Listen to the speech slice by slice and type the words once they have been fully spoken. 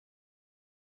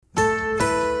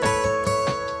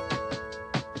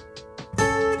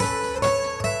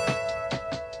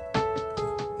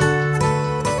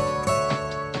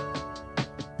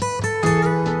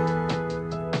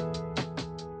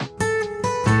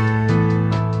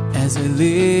I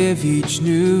live each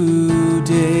new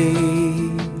day.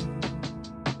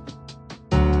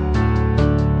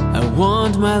 I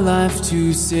want my life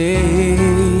to say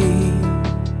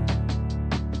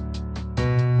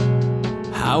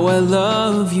how I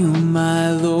love you,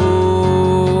 my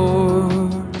Lord,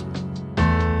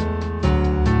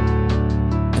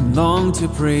 and long to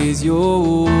praise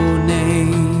your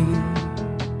name.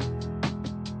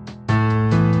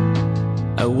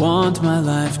 I want my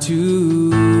life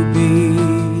to be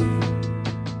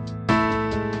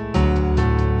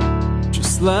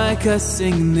just like I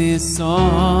sing this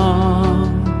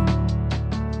song,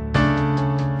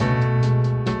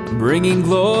 bringing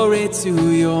glory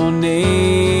to your name.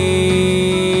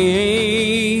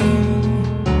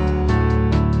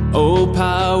 Oh,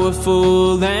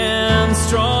 powerful and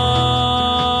strong,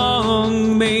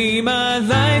 may my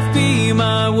life be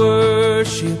my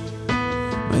worship,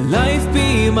 my life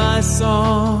be my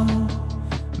song.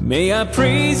 May I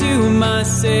praise you, my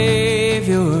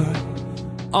Savior,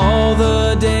 all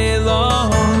the day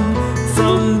long.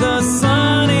 From the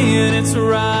sun in its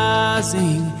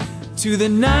rising to the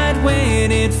night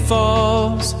when it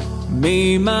falls,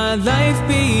 may my life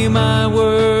be my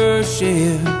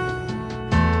worship,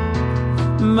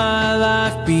 my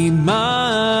life be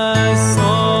my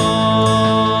song.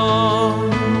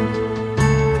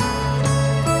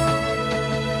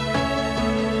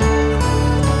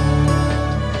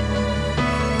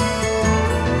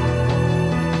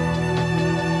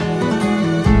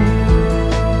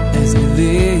 As I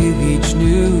live each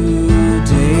new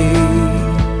day,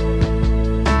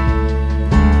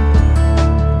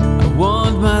 I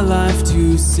want my life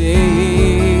to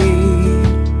say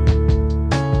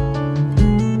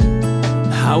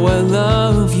how I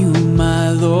love you,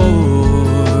 my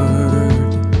Lord,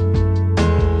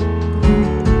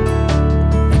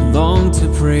 and long to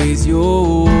praise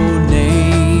your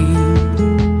name.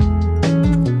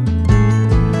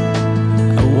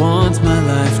 I want my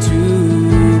life to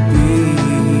be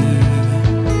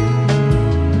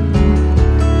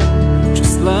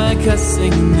just like I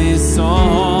sing this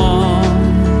song,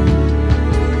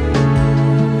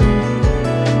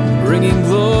 bringing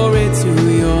glory to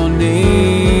your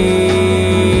name.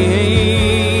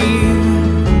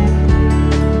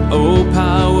 Oh,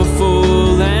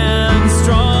 powerful and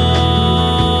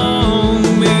strong,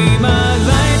 may my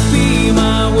life be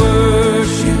my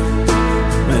worship,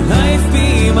 my life be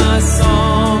my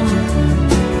song.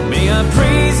 May I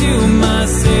praise you, my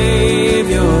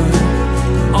Savior,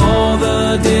 all the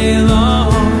day long.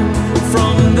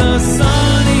 From the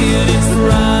sun in its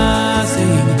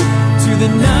rising to the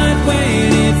night when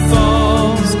it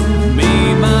falls, may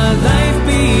my life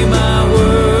be my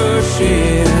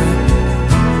worship,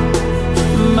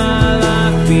 my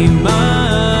life be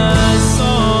my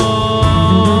song.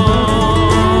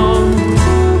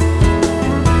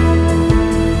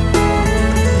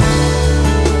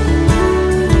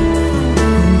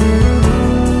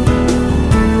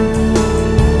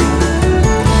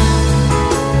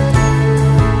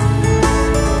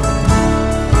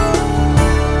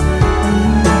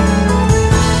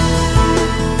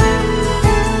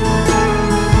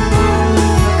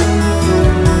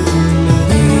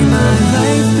 May my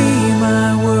life be my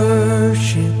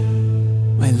worship,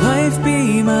 my life be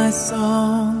my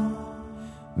song.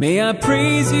 May I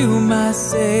praise you, my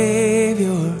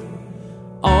Savior,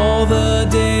 all the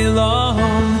day long.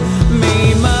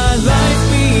 May my life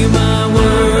be my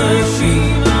worship,